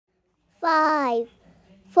5,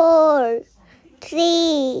 4,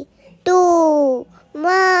 3, 2,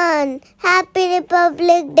 1. Happy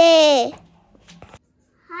Republic Day!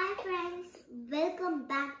 Hi friends, welcome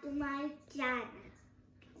back to my channel.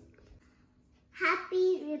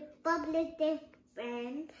 Happy Republic Day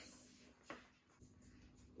friends.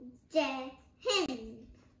 Jai Hind.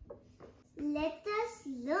 Let us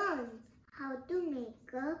learn how to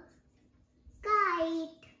make a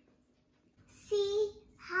kite. See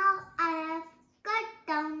how I have cut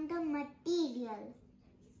down the material.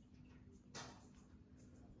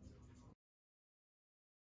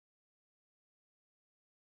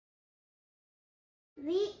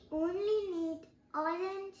 We only need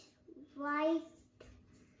orange, white,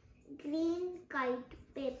 green kite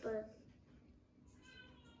paper.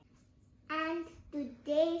 And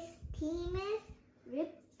today's theme is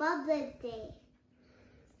Republic Day.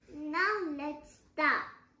 Now let's start.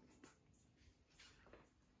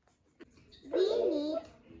 We need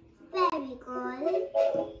Fevicol,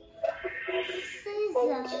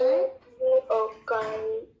 scissors,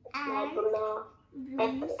 and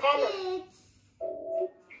broomsticks.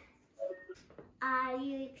 Are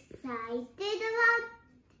you excited about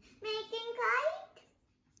making kite?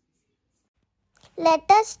 Let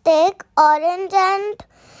us take orange and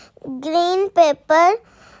green paper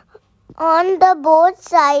on the both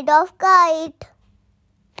side of kite.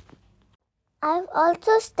 I've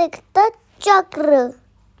also stick the chakra.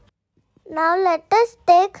 Now let us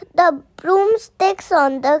take the broomsticks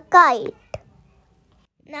on the kite.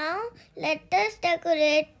 Now let us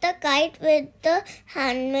decorate the kite with the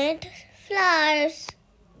handmade flowers.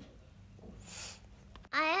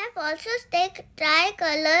 I have also stick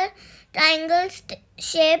tricolor triangle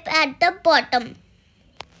shape at the bottom.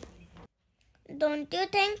 Don't you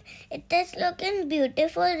think it is looking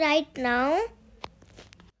beautiful right now?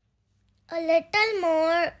 A little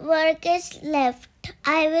more work is left.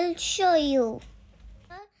 I will show you.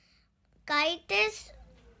 The kite is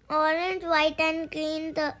orange, white and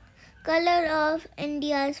green, the color of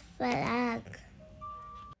India's flag.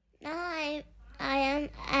 Now I am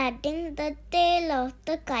adding the tail of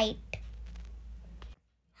the kite.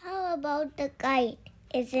 How about the kite?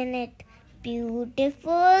 Isn't it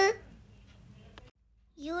beautiful?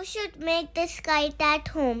 You should make this kite at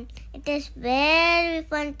home. It is very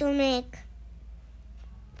fun to make.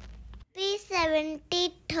 Happy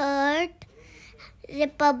 73rd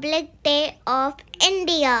Republic Day of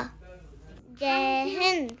India. Jai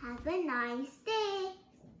Hind. Have a nice day.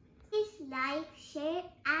 Please like, share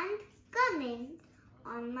and comment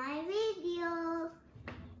on my video.